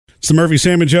the Murphy,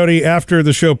 Sam, and Jody After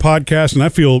the Show podcast, and I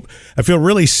feel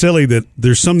really silly that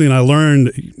there's something I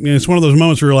learned. It's one of those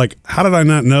moments where you're like, how did I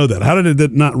not know that? How did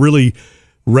it not really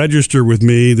register with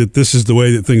me that this is the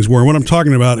way that things were? And what I'm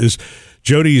talking about is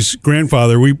Jody's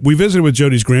grandfather. We visited with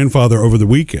Jody's grandfather over the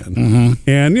weekend.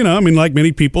 And, like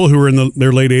many people who are in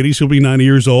their late 80s, he'll be 90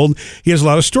 years old. He has a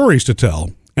lot of stories to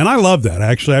tell. And I love that,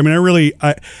 actually. I mean,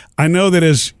 I know that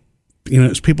as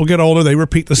people get older, they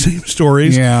repeat the same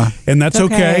stories. Yeah. And that's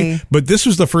okay. But this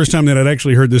was the first time that I'd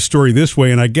actually heard this story this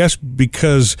way. And I guess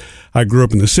because I grew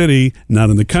up in the city, not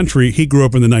in the country, he grew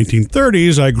up in the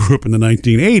 1930s. I grew up in the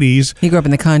 1980s. He grew up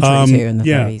in the country, too, in the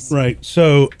 30s. Yeah, right.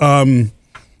 So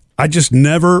I just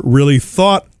never really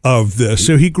thought of this.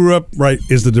 So he grew up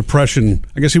as the Depression.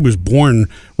 I guess he was born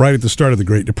right at the start of the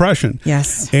Great Depression.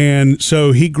 Yes. And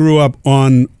so he grew up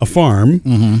on a farm,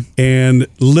 and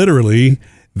literally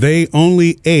they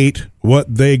only ate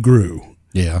what they grew.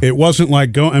 Yeah. It wasn't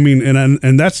like that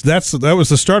was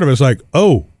the start of it. It's like,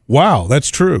 oh, wow, that's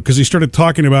true. Because he started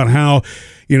talking about how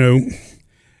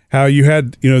you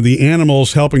had, the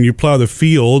animals helping you plow the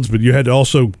fields, but you had to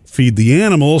also feed the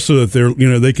animals so that they're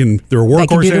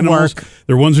workhorse animals.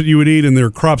 They're ones that you would eat, and there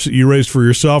are crops that you raised for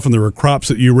yourself, and there were crops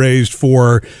that you raised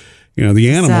for, the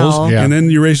animals, and then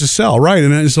you raised to sell, right?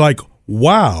 And it's like,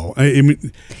 wow. I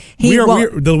mean,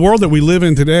 the world that we live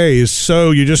in today is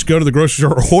so you just go to the grocery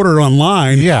store or order it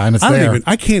online. Yeah, and it's there.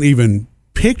 I can't even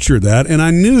picture that, and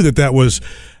I knew that was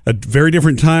a very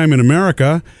different time in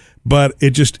America. But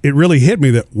it really hit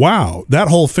me that, wow, that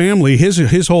whole family,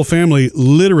 his whole family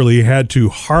literally had to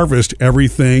harvest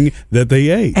everything that they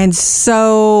ate. And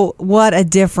so what a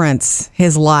difference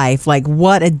his life,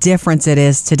 what a difference it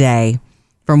is today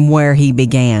from where he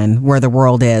began, where the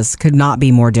world is, could not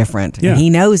be more different. Yeah. And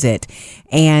he knows it.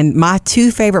 And my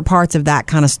two favorite parts of that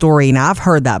kind of story, and I've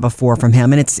heard that before from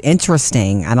him, and it's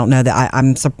interesting. I don't know that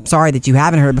I'm sorry that you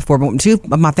haven't heard it before, but two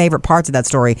of my favorite parts of that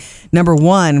story, number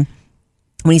one,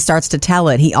 when he starts to tell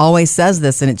it, he always says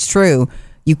this, and it's true.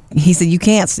 He said, you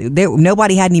can't,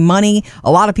 nobody had any money.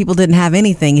 A lot of people didn't have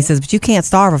anything. He says, but you can't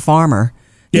starve a farmer.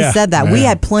 He said that. Yeah. We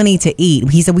had plenty to eat.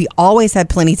 He said, we always had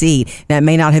plenty to eat. Now, it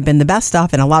may not have been the best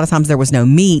stuff, and a lot of times there was no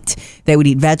meat. They would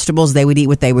eat vegetables. They would eat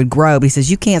what they would grow. But he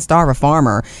says, you can't starve a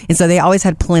farmer. And so they always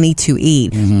had plenty to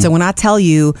eat. Mm-hmm. So when I tell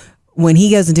you, when he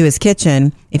goes into his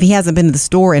kitchen, if he hasn't been to the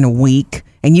store in a week,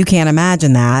 and you can't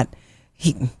imagine that,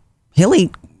 he'll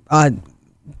eat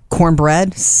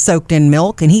cornbread soaked in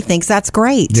milk, and he thinks that's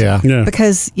great. Yeah.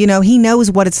 Because, he knows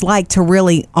what it's like to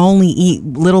really only eat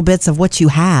little bits of what you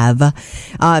have.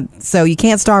 So you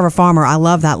can't starve a farmer. I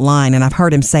love that line, and I've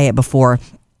heard him say it before.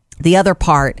 The other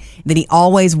part that he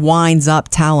always winds up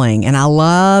telling, and I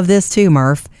love this too,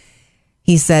 Murph,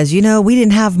 he says, we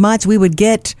didn't have much. We would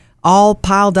get all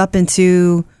piled up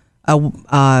into I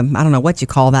don't know what you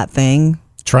call that thing.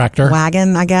 Tractor.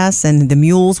 Wagon, I guess, and the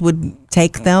mules would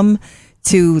take them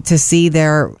to see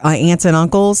their aunts and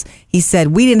uncles. He said,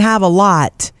 we didn't have a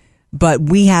lot, but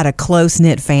we had a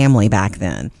close-knit family back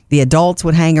then. The adults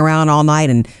would hang around all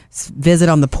night and visit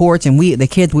on the porch, and we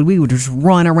would just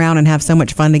run around and have so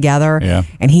much fun together. Yeah.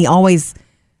 And he always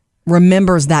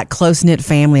remembers that close-knit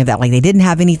family of that. Like, they didn't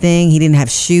have anything. He didn't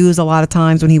have shoes a lot of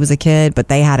times when he was a kid, but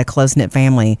they had a close-knit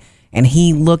family. And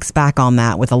he looks back on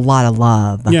that with a lot of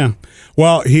love. Yeah.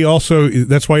 Well,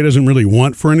 that's why he doesn't really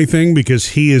want for anything, because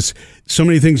he is so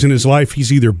many things in his life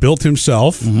he's either built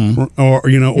himself or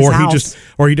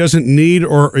he doesn't need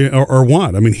or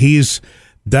want. I mean,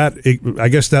 I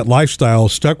guess that lifestyle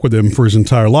stuck with him for his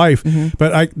entire life. Mm-hmm.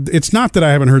 But it's not that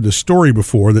I haven't heard the story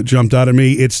before that jumped out at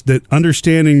me. It's that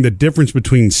understanding the difference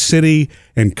between city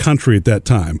and country at that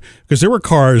time. Because there were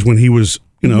cars when he was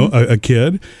a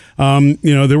kid.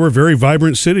 There were very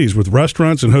vibrant cities with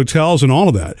restaurants and hotels and all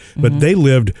of that. But they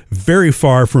lived very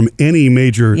far from any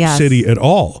major city at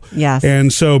all. Yes.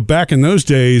 And so back in those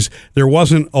days, there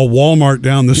wasn't a Walmart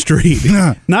down the street.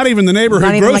 Not even the neighborhood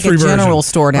grocery version. Not even like a general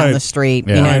store down the street.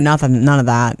 Yeah. Nothing, none of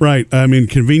that. Right. I mean,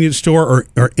 convenience store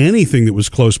or anything that was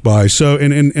close by. So,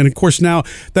 and of course now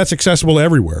that's accessible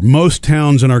everywhere. Most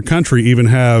towns in our country even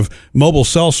have mobile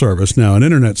cell service now and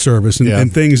internet service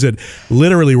and things that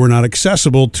literally were not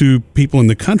accessible to people in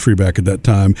the country back at that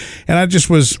time. And I just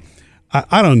was,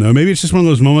 I don't know, maybe it's just one of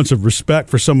those moments of respect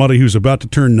for somebody who's about to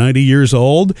turn 90 years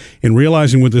old and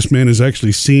realizing what this man has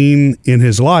actually seen in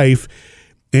his life.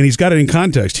 And he's got it in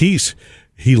context.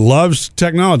 He loves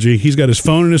technology. He's got his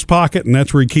phone in his pocket, and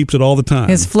that's where he keeps it all the time.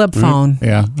 His flip phone.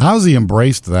 Yeah. How's he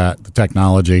embraced the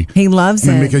technology? He loves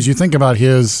it. Because you think about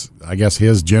his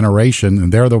generation,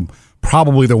 and they're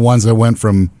probably the ones that went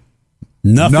from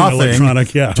nothing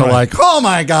electronic, yeah. To like, oh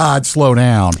my God, slow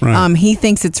down. Right. He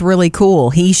thinks it's really cool.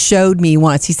 He showed me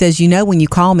once. He says, when you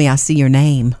call me, I see your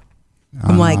name.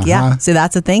 I'm like, yeah. So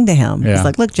that's a thing to him. Yeah. He's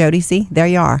like, look, Jody, see, there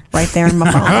you are, right there in my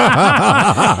phone.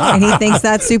 And he thinks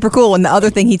that's super cool. And the other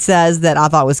thing he says that I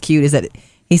thought was cute is that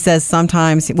he says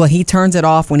sometimes, he turns it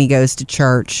off when he goes to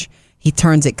church. He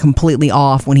turns it completely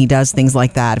off when he does things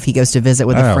like that. If he goes to visit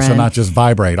with a friend. So not just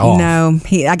vibrate off. No,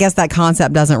 I guess that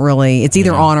concept doesn't really, it's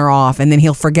either on or off, and then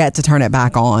he'll forget to turn it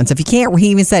back on. So he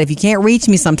even said, if you can't reach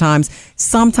me sometimes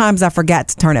I forget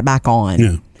to turn it back on.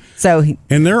 Yeah. So,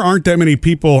 and there aren't that many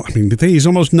people. I mean, he's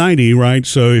almost 90, right?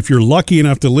 So if you're lucky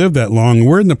enough to live that long,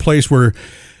 we're in the place where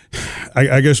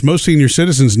I guess most senior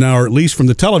citizens now are at least from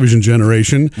the television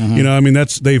generation.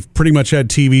 Mm-hmm. They've pretty much had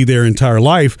TV their entire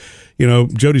life.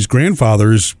 Jody's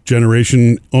grandfather's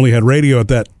generation only had radio at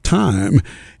that time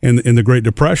in the Great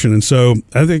Depression. And so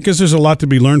I guess there's a lot to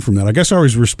be learned from that. I guess I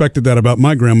always respected that about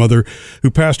my grandmother,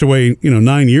 who passed away,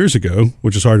 9 years ago,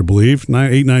 which is hard to believe,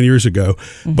 9 years ago.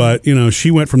 Mm-hmm. But, she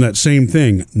went from that same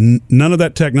thing. None of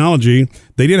that technology.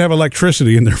 They did have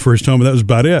electricity in their first home, but that was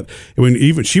about it.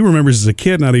 Even she remembers as a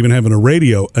kid not even having a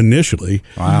radio initially.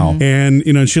 Wow. And,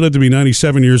 she lived to be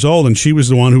 97 years old, and she was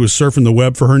the one who was surfing the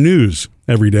web for her news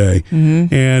every day.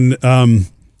 Mm-hmm. And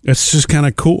it's just kind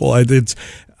of cool.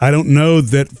 I don't know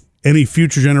that any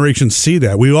future generations see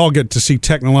that. We all get to see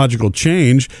technological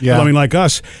change. Yeah. But, like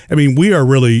us, we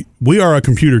are a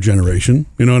computer generation.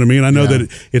 You know what I mean? I know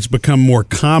that it's become more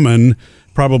common.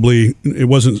 Probably it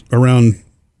wasn't around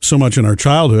so much in our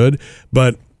childhood,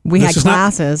 but we had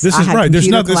classes. This is right. This is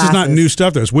not new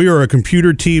stuff to us. We were a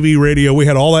computer, TV, radio. We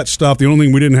had all that stuff. The only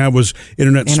thing we didn't have was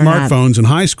internet. Smartphones in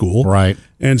high school. Right.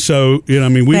 And so,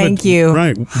 Thank you.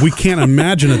 Right. We can't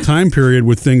imagine a time period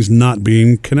with things not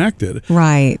being connected.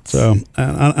 Right. So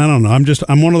I don't know.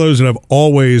 I'm one of those that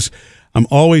I'm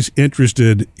always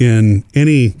interested in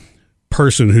any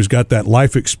person who's got that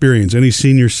life experience, any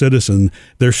senior citizen,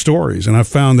 their stories. And I've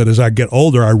found that as I get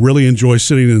older, I really enjoy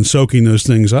sitting and soaking those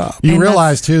things up. You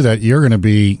realize too that you're going to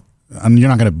be, you're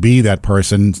not going to be that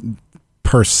person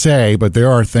per se, but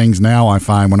there are things now I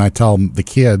find when I tell the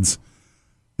kids,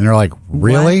 and they're like,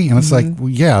 really? What? And it's like, well,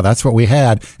 yeah, that's what we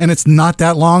had. And it's not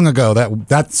that long ago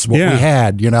that's what we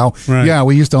had, Right. Yeah,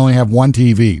 we used to only have one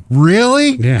TV.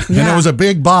 Really? Yeah. And it was a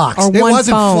big box. Or it one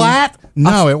wasn't phone. flat?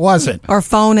 No, it wasn't. Or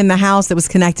phone in the house that was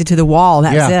connected to the wall.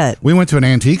 That's it. We went to an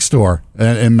antique store,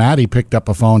 and Maddie picked up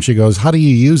a phone. She goes, how do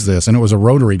you use this? And it was a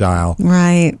rotary dial.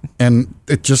 Right. And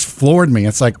it just floored me.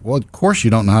 It's like, well, of course you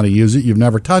don't know how to use it. You've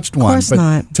never touched one. Of course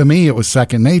not. To me, it was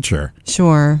second nature.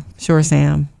 Sure,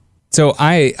 Sam. So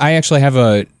I actually have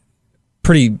a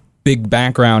pretty big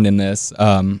background in this.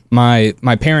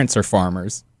 My parents are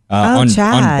farmers. On both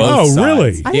sides.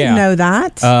 Really? I didn't know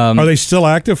that. Are they still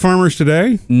active farmers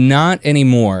today? Not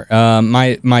anymore.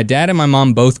 My dad and my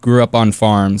mom both grew up on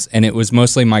farms, and it was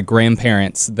mostly my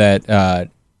grandparents that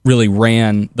really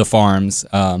ran the farms.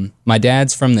 My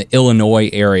dad's from the Illinois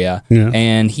area,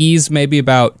 and he's maybe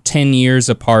about 10 years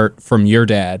apart from your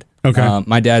dad. Okay.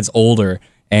 My dad's older,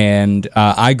 and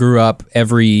I grew up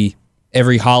every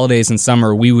holidays and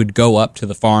summer, we would go up to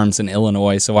the farms in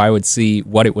Illinois, so I would see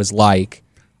what it was like.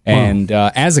 And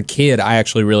as a kid, I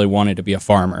actually really wanted to be a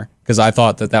farmer because I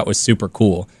thought that was super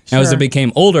cool. Sure. Now, as I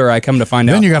became older, I come to find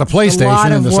out. Then you got a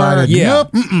PlayStation and decided,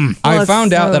 yep. I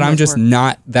found out that I'm just work.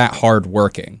 not that hard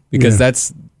working because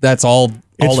that's all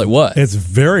it was. It's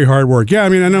very hard work. Yeah, I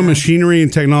know machinery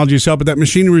and technology is help, but that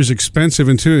machinery is expensive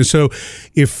and so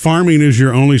if farming is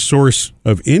your only source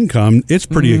of income, it's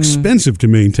pretty expensive to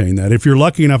maintain that. If you're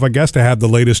lucky enough, I guess, to have the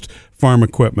latest farm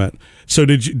equipment. So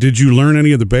did you learn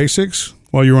any of the basics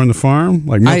while you were on the farm,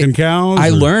 like milking cows? I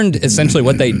learned essentially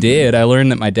what they did. I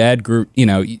learned that my dad grew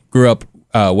up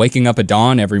waking up at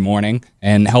dawn every morning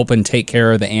and helping take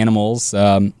care of the animals,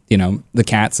 the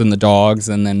cats and the dogs,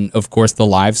 and then, of course, the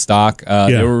livestock.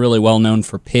 They were really well known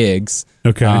for pigs.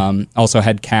 Okay. Also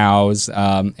had cows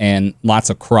and lots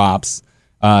of crops.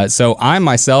 So I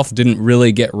myself didn't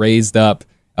really get raised up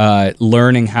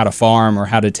learning how to farm or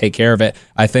how to take care of it.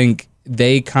 I think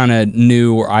they kind of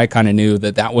knew, or I kind of knew,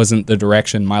 that wasn't the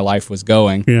direction my life was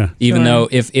going. Yeah. Even though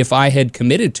if I had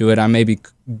committed to it,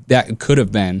 that could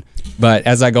have been. But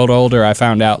as I got older, I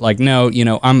found out,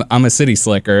 no, I'm a city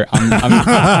slicker. I'm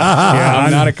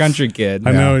not a country kid.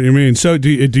 I know what you mean. So do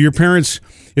your parents,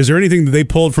 is there anything that they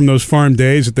pulled from those farm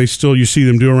days that you see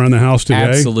them do around the house today?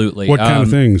 Absolutely. What kind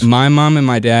of things? My mom and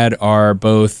my dad are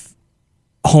both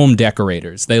home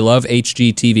decorators. They love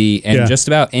HGTV, and just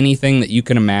about anything that you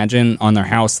can imagine on their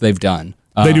house, they've done.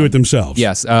 They do it themselves.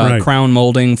 Yes, Right. crown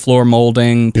molding, floor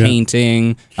molding,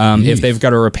 painting. If they've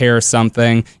got to repair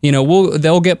something,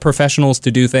 they'll get professionals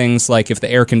to do things like if the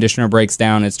air conditioner breaks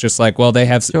down, it's just like, well, they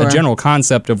have a general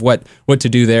concept of what to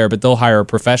do there, but they'll hire a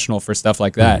professional for stuff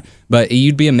like that. But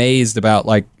you'd be amazed about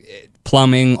like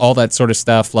plumbing, all that sort of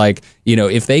stuff. Like,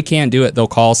 if they can't do it, they'll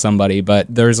call somebody, but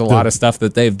there's a lot of stuff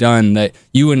that they've done that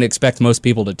you wouldn't expect most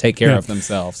people to take care of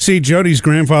themselves. See, Jody's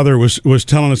grandfather was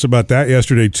telling us about that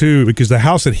yesterday too, because the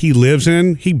house that he lives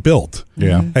in, he built.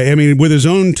 Yeah. I mean, with his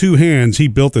own 2 hands, he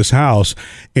built this house,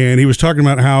 and he was talking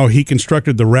about how he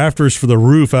constructed the rafters for the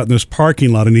roof out in this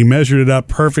parking lot, and he measured it up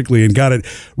perfectly and got it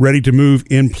ready to move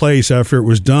in place after it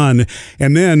was done.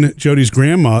 And then Jody's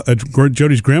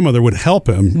grandmother would help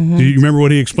him. Do you remember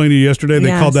what he explained to you yesterday? They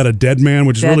called that a dead man,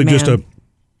 which is really just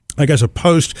a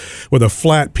post with a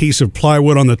flat piece of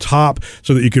plywood on the top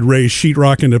so that you could raise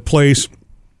sheetrock into place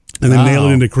and then nail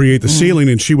it in to create the ceiling,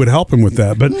 and she would help him with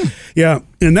that. But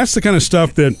and that's the kind of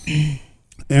stuff that,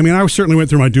 I mean, I certainly went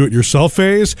through my do-it-yourself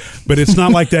phase, but it's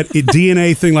not like that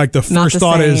DNA thing, like the first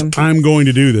thought is, I'm going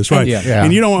to do this, right?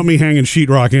 And you don't want me hanging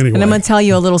sheetrock anyway. And I'm going to tell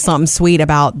you a little something sweet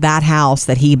about that house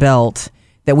that he built,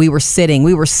 that we were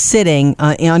sitting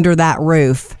under that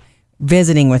roof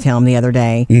visiting with him the other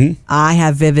day. I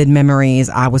have vivid memories.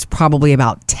 I was probably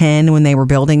about 10 when they were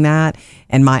building that,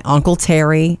 and my Uncle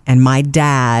Terry and my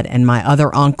dad and my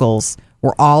other uncles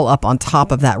were all up on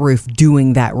top of that roof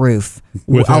doing that roof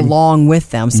along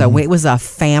with them. So it was a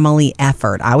family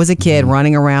effort. I was a kid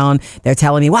running around. They're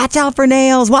telling me, watch out for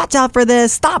nails, watch out for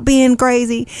this, stop being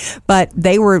crazy. But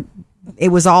it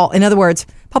was all, in other words,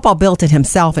 Papa built it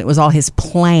himself. It was all his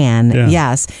plan,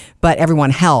 yes, but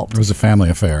everyone helped. It was a family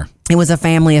affair. It was a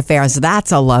family affair, so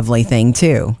that's a lovely thing,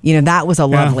 too. That was a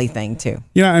lovely thing, too.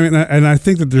 Yeah, I mean, and I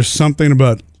think that there's something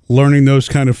about learning those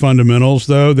kind of fundamentals,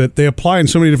 though, that they apply in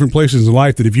so many different places in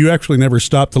life that if you actually never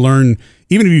stop to learn,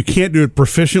 even if you can't do it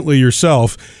proficiently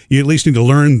yourself, you at least need to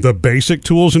learn the basic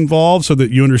tools involved so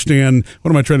that you understand,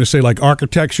 what am I trying to say, like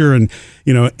architecture and,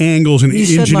 angles and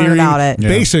you engineering learn about it.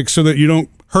 Basics so that you don't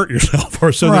hurt yourself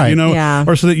or so that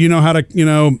or so that you know how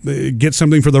to get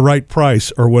something for the right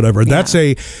price or whatever.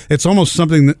 It's almost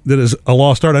something that is a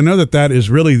lost art. I know that is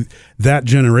really that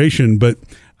generation, but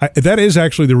that is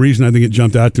actually the reason I think it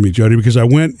jumped out to me, Jody, because I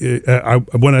went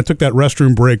when I took that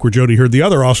restroom break where Jody heard the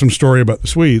other awesome story about the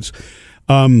Swedes.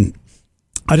 I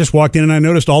just walked in and I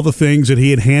noticed all the things that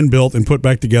he had hand built and put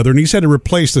back together, and he's had to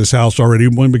replace this house already,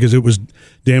 one because it was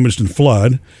damaged in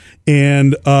flood,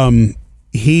 and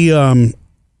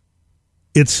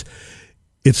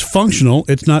it's functional.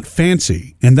 It's not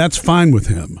fancy, and that's fine with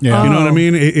him. Yeah. You know what I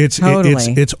mean?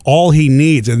 It's all he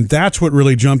needs, and that's what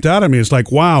really jumped out at me. It's like,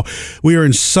 wow, we are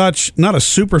in such not a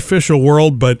superficial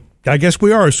world, but I guess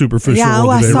we are a superficial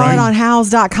world today, I saw it on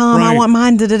House.com. Right. I want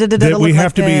mine to that we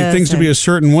have to be things to be a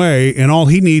certain way, and all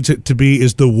he needs it to be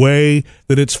is the way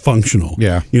that it's functional.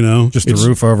 Yeah, just the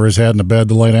roof over his head and a bed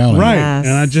to lay down in. Right, yes.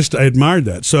 and I admired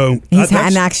that. So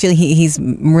and actually, he's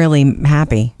really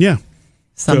happy. Yeah.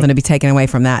 Something to be taken away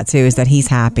from that, too, is that he's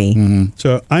happy.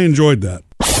 So I enjoyed that.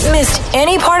 Missed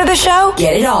any part of the show?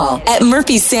 Get it all at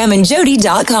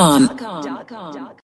murphysamandjody.com.